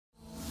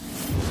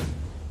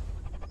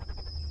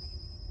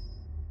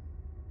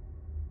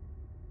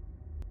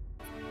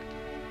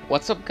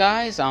What's up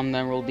guys, I'm the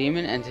Emerald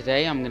Demon, and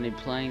today I'm going to be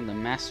playing the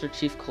Master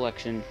Chief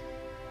Collection.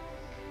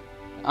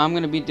 I'm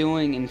going to be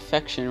doing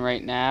Infection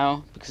right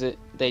now, because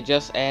they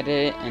just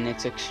added it, and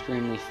it's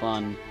extremely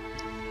fun.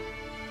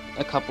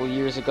 A couple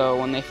years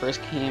ago, when they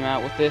first came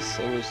out with this,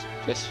 it was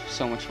just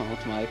so much fun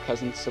with my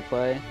cousins to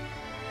play.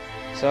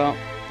 So,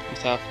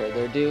 without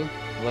further ado,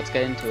 let's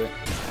get into it.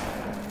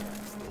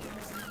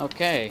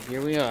 Okay,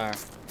 here we are.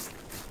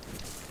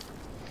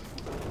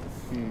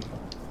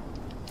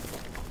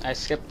 I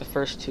skipped the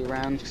first two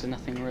rounds because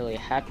nothing really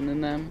happened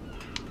in them.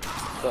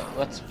 But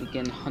let's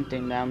begin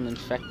hunting down the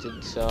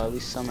infected so at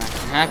least some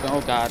action happen. Oh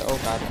god,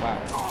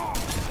 wow.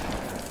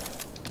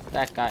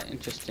 That got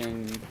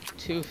interesting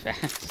too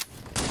fast.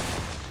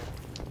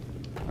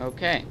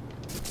 Okay.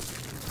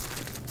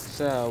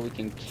 So we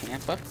can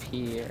camp up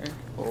here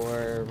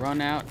or run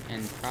out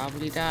and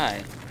probably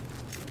die.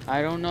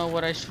 I don't know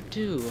what I should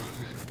do.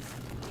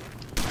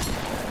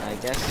 I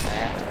guess I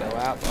have to go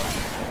out.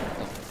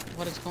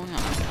 What is going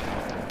on?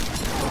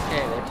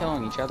 Okay, they're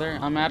killing each other.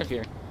 I'm out of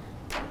here.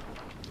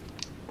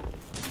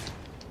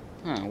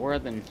 Huh, where are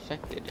the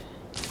infected?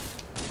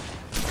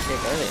 Okay,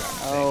 there they are.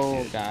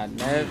 Oh god,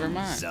 never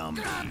mind.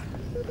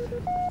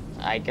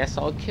 I guess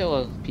I'll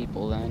kill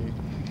people then.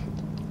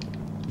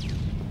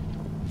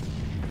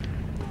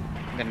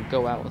 I'm gonna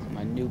go out with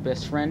my new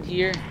best friend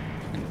here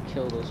and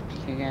kill those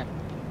camp.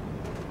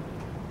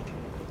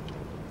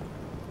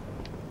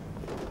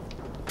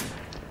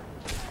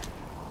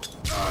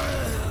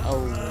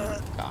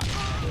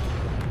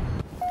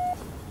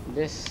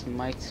 This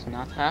might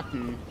not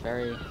happen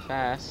very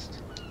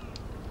fast.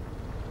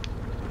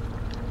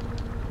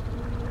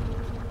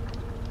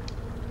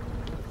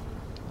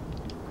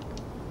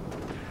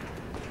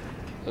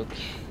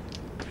 Okay,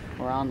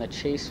 we're on the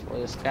chase for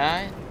this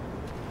guy.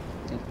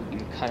 I think we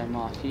can cut him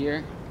off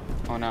here.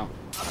 Oh no,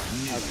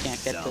 I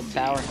can't get to the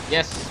tower.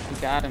 Yes, we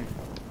got him.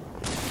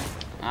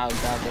 Oh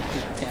god, they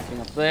keep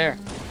camping up there.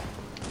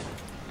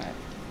 Alright,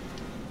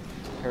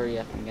 hurry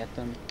up and get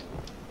them.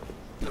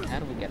 How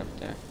do we get up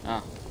there?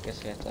 Oh, I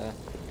guess we have to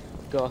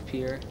go up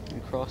here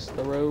and cross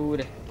the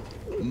road.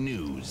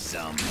 New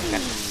zombie. Okay.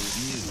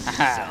 New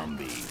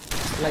zombie.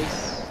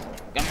 Place.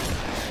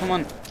 Come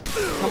on.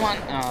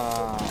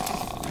 Oh.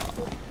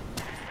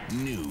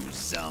 New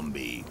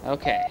zombie.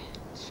 Okay,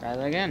 let's try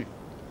that again.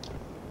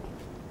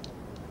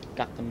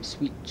 Got them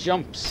sweet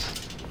jumps.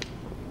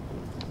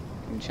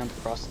 Can jump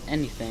across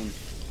anything.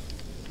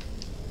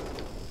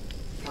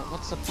 Oh,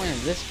 what's the point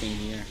of this being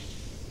here?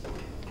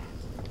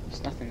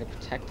 There's nothing to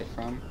protect it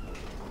from.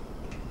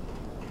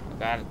 Oh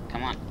god,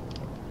 come on.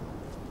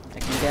 I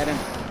can get him.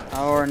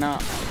 Oh, or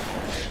not.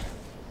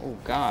 Oh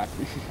god.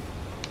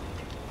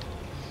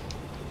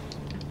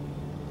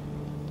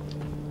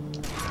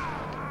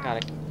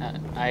 God,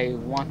 I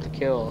want to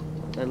kill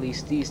at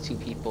least these two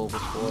people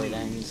before it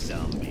ends.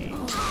 Zombie.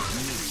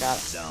 Got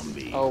it.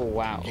 Zombie. Oh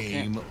wow.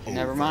 Okay.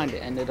 Never mind,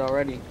 it ended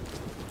already.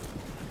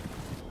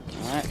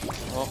 Alright.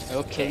 Well,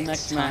 okay,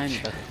 next time,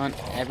 but hunt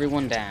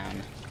everyone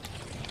down.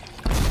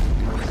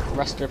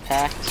 Thruster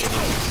packs.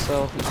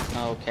 So,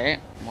 okay,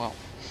 well.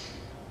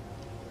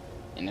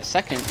 In a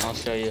second, I'll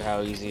show you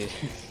how easy it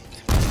is.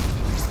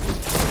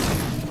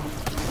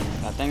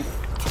 That thing.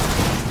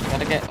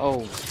 Gotta get.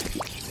 Oh.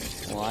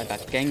 Well, I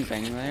got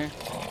gangbang there.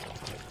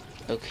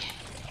 Okay.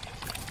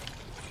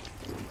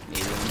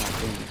 Maybe I'm not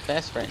doing the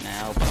best right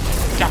now, but.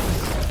 Jump!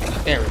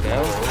 There we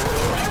go.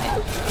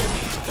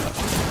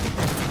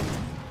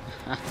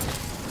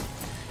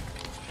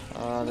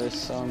 Oh, there's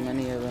so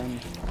many of them.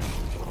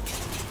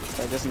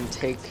 It doesn't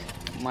take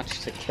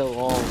much to kill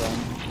all of them.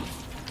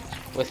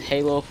 With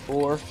Halo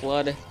 4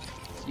 Flood,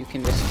 you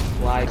can just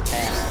fly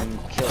past and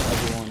kill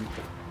everyone.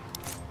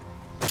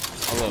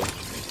 Although,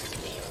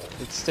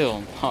 it's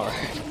still hard.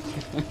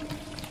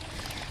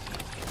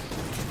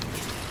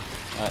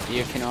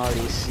 You can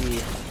already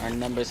see our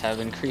numbers have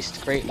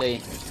increased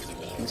greatly,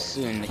 and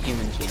soon the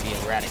humans will be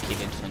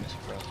eradicated from this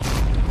world.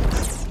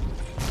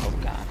 Oh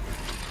god.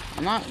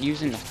 I'm not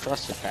using the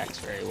thruster packs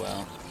very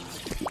well.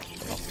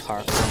 I'll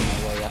park on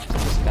my way up to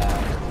this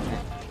guy.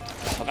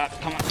 Oh god,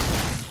 come on.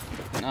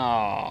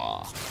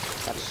 Oh,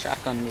 got a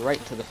shotgun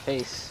right to the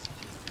face.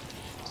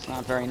 It's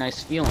not a very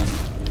nice feeling. I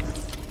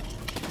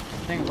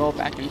think I'll go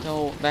back and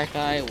tell that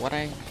guy what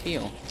I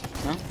feel.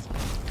 No?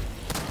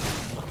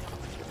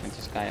 Is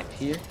this guy up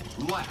here?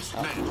 Last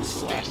Oh, man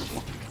last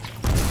one.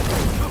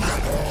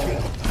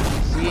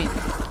 See?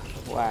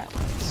 Wow.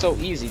 It's so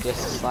easy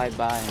just to slide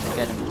by and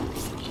get him.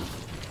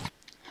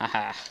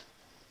 Haha.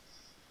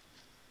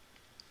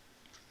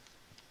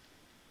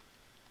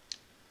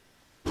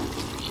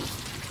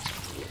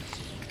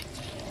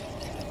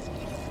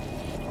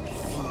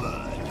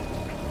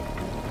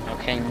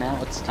 Okay,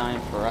 now it's time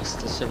for us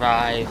to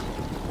survive.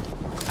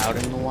 Out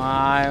in the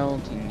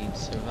wild, you need to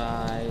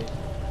survive.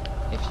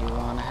 If you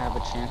want to have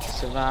a chance of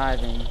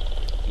surviving,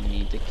 you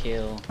need to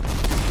kill.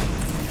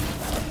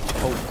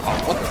 Oh,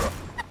 what?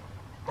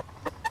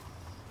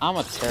 I'm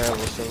a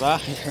terrible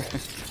survivor.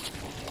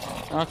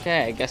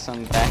 Okay, I guess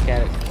I'm back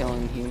at it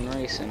killing human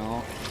race and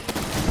all.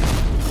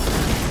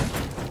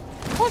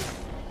 What?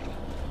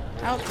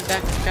 How did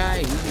that guy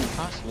even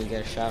possibly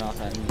get a shot off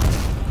at me?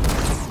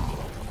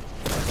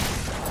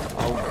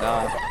 Oh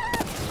god.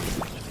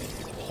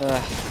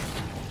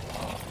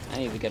 I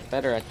need to get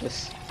better at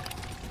this.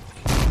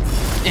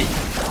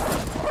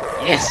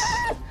 Yes!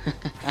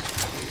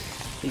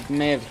 He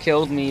may have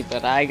killed me,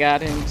 but I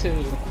got him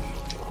too.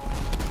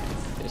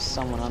 There's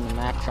someone on the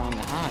map trying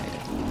to hide.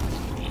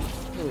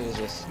 Who is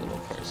this little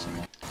person?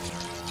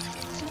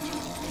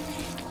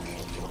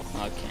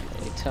 Oh, I can't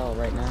really tell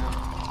right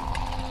now.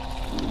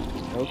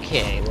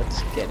 Okay,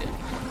 let's get him.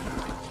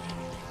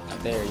 Oh,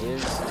 there he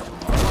is.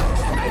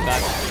 Oh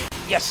god.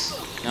 Yes!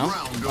 No?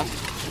 What?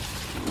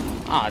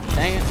 Aw,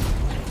 dang it.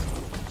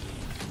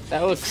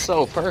 That looks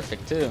so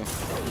perfect, too.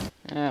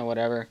 Eh,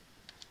 whatever.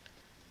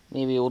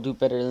 Maybe we'll do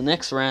better the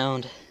next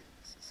round.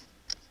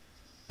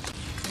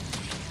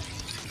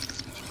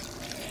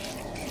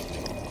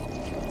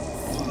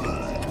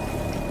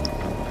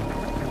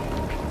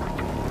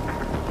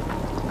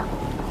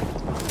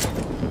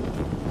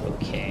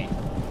 Okay.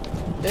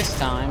 This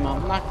time,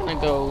 I'm not gonna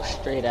go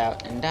straight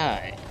out and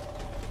die.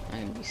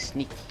 I'm gonna be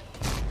sneaky.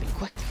 Be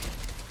quick.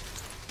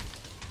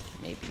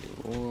 Maybe you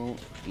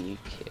won't be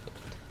killed.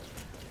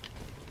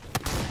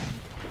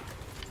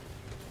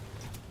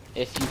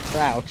 If you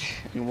crouch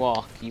and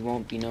walk, you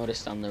won't be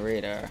noticed on the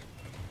radar.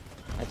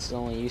 That's the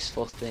only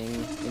useful thing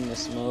in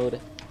this mode.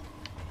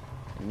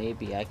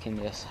 Maybe I can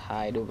just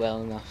hide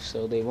well enough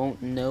so they won't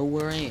know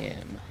where I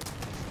am.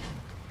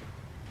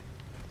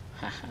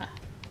 Haha.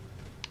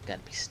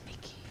 Gotta be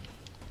sneaky.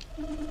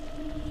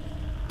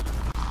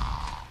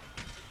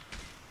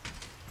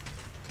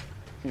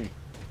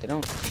 They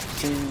don't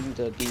seem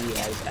to be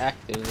as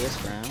active this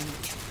round.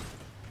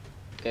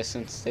 Guess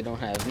since they don't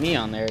have me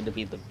on there to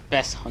be the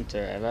best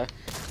hunter ever,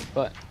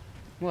 but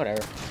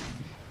whatever.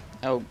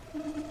 Oh,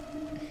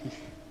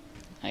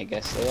 I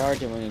guess they are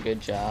doing a good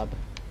job,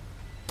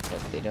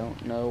 but they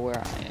don't know where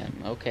I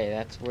am. Okay,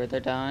 that's where they're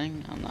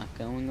dying. I'm not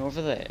going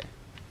over there.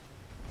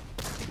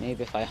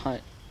 Maybe if I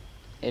hunt,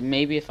 and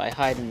maybe if I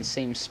hide in the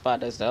same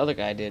spot as the other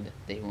guy did,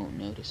 they won't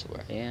notice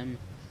where I am.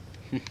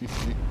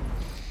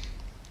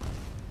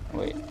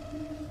 Wait,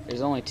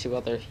 there's only 2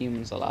 other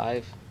humans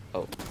alive.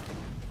 Oh.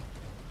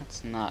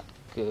 That's not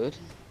good.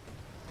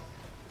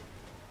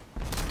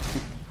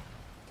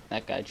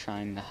 That guy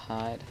trying to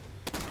hide.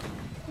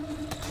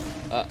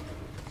 Oh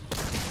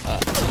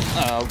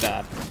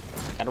god.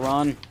 Gotta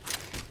run.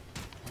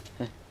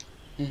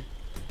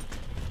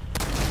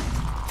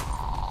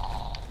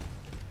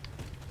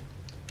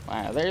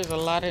 Wow, there's a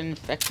lot of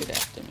infected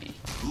after me.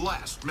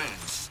 Last man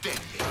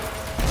standing.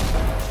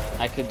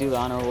 I could do the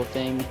honorable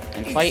thing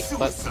and fight,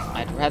 but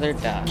I'd rather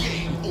die.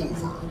 Game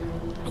over.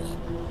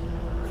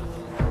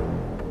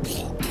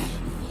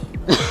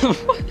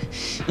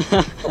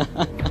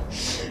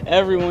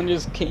 Everyone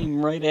just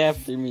came right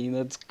after me.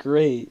 That's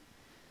great.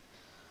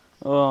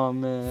 Oh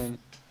man.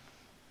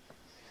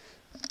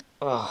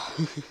 Oh.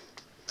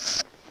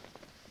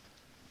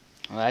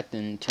 Well, that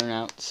didn't turn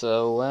out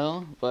so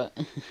well, but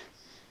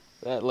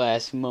that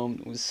last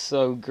moment was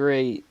so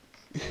great.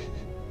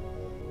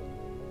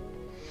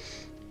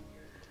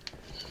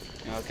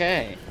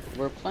 Okay,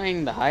 we're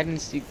playing the hide and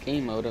seek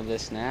game mode of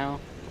this now,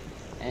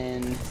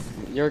 and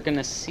you're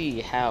gonna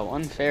see how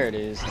unfair it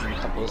is in a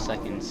couple of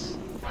seconds.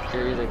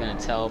 You're either gonna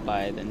tell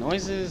by the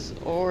noises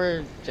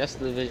or just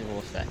the visual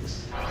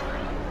effects.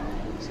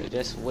 So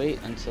just wait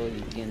until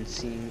you begin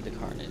seeing the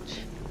carnage.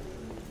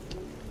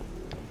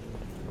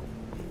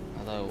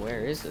 Although,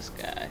 where is this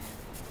guy?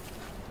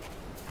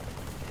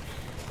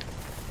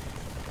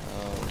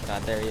 Oh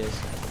god, there he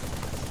is.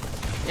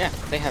 Yeah,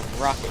 they have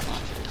rocket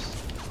launchers.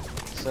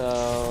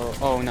 So,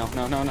 oh no,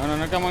 come on,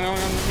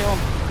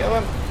 kill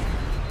him!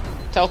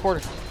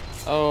 Teleporter!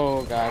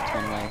 Oh god, it's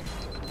one way.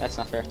 That's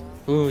not fair.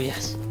 Ooh,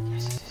 yes.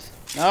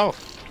 No!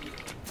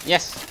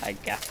 Yes, I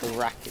got the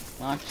rocket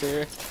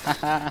launcher.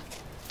 Haha.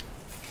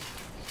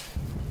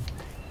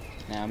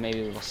 Now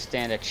maybe we'll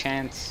stand a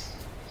chance.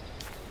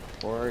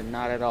 Or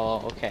not at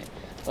all. Okay,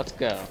 let's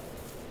go.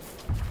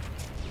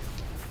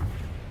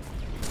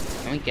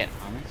 Can we get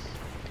on this?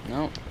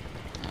 Nope.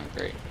 Oh,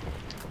 great.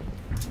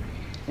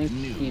 I think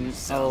he...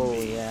 Oh,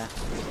 yeah.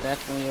 He's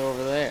definitely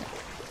over there.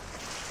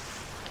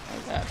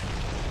 Oh, God.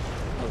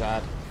 Oh,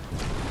 God.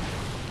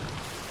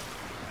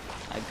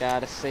 I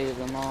gotta save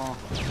them all.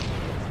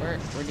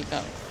 Where'd he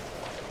go?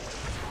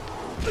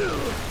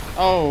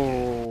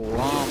 Oh,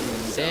 I'm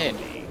dead.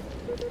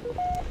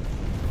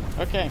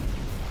 Okay.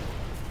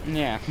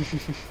 Yeah.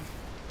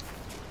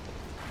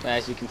 But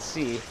as you can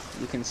see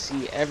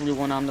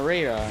everyone on the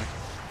radar.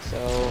 So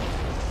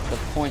the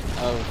point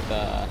of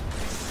the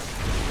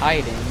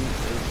hiding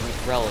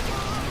is irrelevant.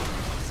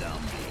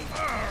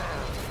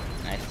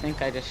 And I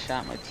think I just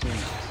shot my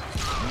teammate.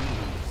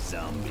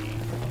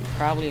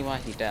 Probably why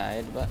he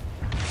died, but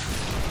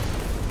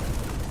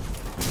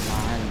come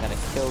on, gotta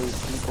kill these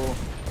people.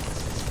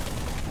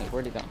 Wait,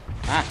 where'd he go?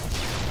 Ah!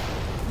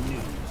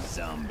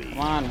 Come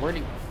on, where'd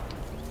he...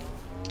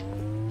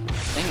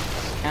 Dang it,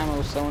 this camo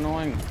is so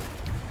annoying.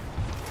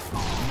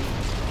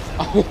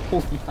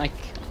 Oh my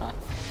god.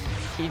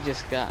 He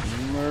just got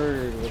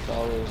murdered with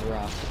all those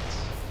rockets.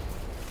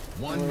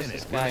 Where's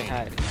this guy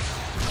hiding?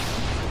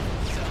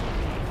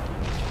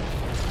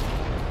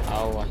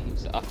 Oh,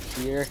 he's up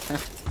here.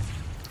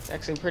 It's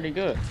actually pretty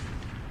good.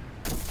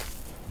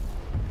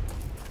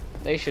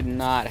 They should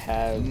not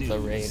have the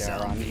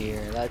radar on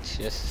here. That's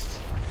just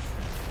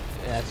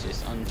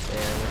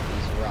unfair with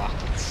these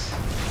rockets.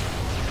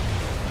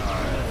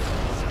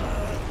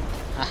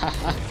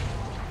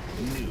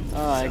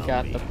 Oh, I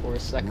got the poor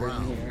sucker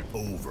in here.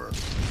 Over.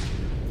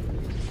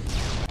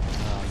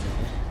 Oh,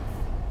 man.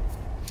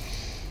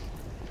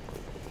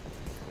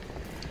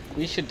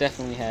 We should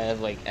definitely have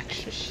like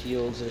extra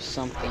shields or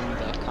something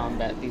to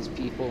combat these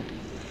people.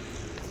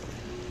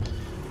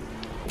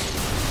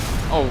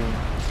 Oh.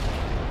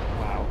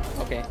 Wow.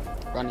 Okay.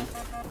 Running.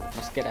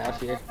 Let's get out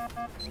of here.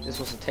 This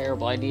was a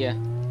terrible idea.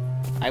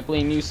 I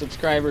blame you,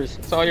 subscribers.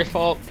 It's all your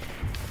fault.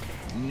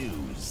 New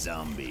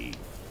zombie.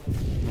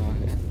 Oh,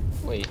 okay.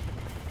 Wait.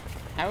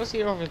 How is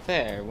he over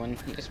there when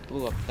he just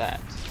blew up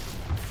that?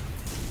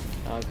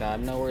 Oh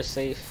god, nowhere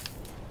safe.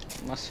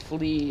 Must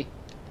flee.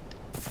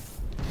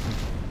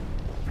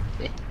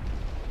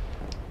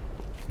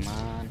 Come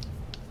on.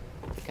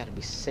 Gotta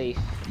be safe.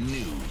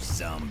 New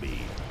zombie.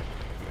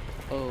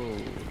 Oh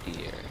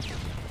dear.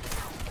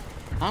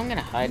 I'm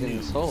gonna hide in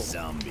this hole.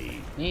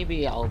 Zombie.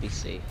 Maybe I'll be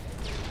safe.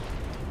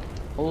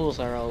 Holes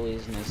are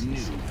always nice and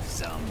safe. New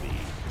zombie.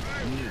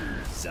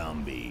 New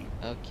zombie.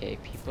 Okay,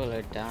 people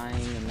are dying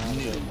and not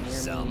New right near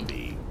zombie.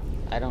 me.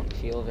 I don't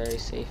feel very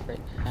safe right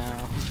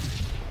now.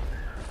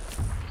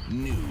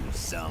 New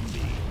zombie.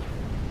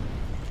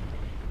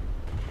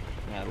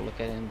 Gotta look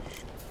at him.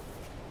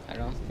 I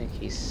don't think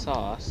he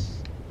saw us.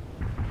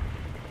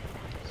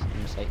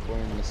 Seems like we're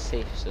in the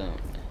safe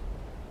zone.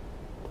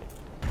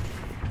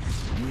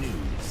 New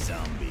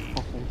zombie.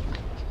 Oh my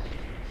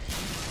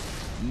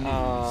New god.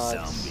 Oh,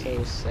 it's zombie.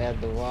 so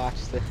sad to watch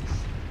this.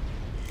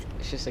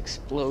 It's just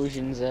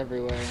explosions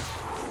everywhere.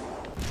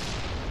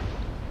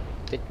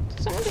 Did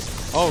someone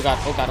just... Oh god,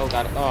 oh god, oh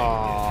god.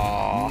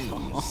 Oh.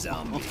 New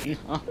zombie.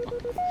 No.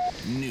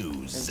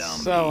 New It's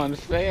zombie. so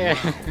unfair.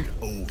 Round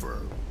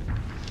over.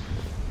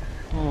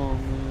 Oh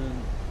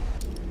man.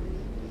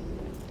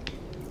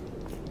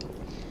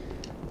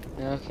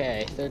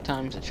 Okay, third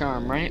time's a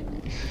charm, right?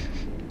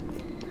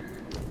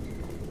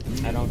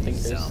 I don't think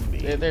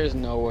there's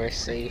nowhere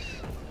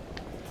safe.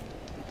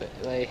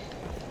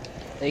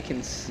 They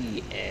can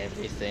see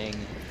everything.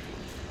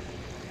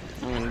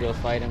 I'm gonna go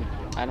fight him.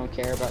 I don't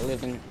care about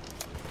living.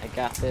 I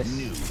got this.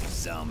 New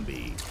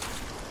zombie.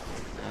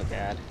 Oh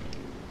god.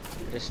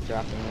 Just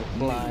dropping the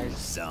New flies.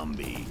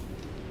 zombie.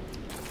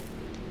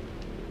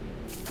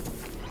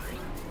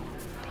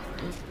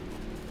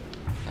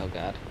 Oh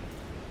god.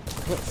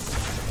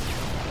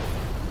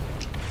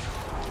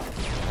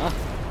 Oh,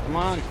 come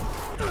on.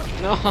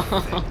 No,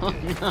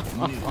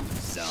 no. New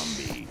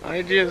zombie.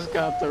 I just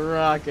got the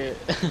rocket.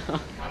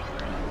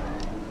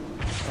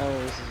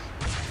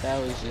 that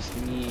was just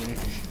mean.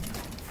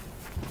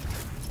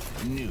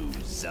 New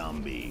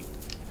zombie.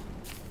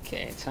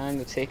 Okay, time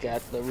to take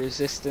out the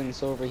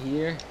resistance over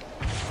here.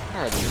 What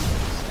are these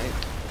things?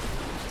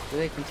 Do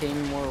they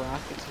contain more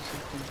rockets or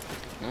something?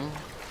 No?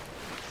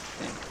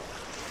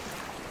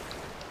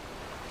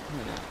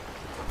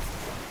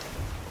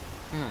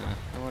 Huh,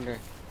 I wonder.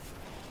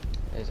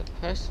 There's a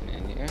person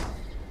in here.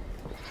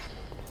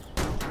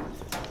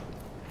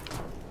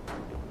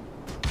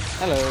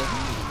 Hello.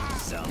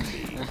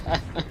 Zombie.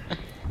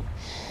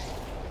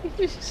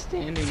 He's just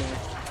standing there.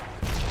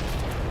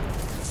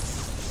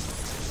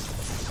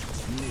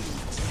 New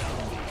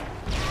zombie.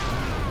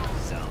 New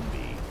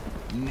zombie.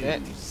 New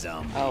That-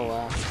 zombie. Oh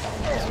wow.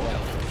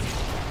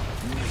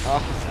 New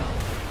Oh.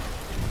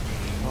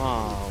 zombie.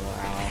 Oh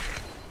wow.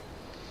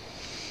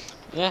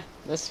 Yeah,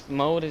 this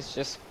mode is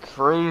just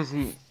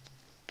crazy.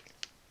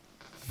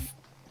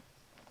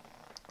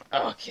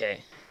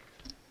 Okay.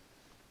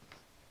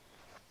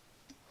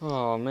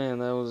 Oh man,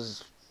 that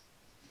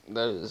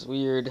was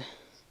weird.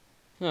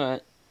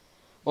 Alright.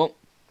 Well,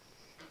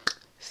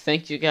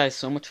 thank you guys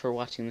so much for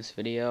watching this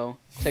video.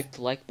 Click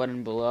the like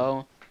button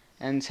below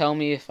and tell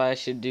me if I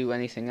should do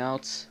anything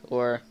else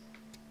or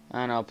I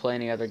don't know, play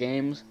any other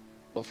games.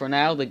 But for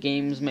now, the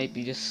games might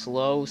be just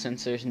slow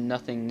since there's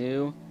nothing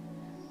new.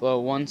 But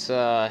once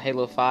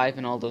Halo 5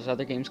 and all those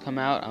other games come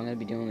out, I'm going to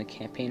be doing the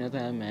campaign of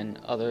them and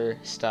other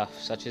stuff,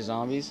 such as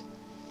zombies.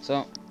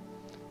 So,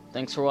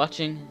 thanks for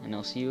watching, and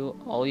I'll see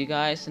all you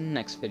guys in the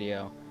next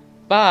video.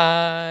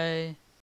 Bye!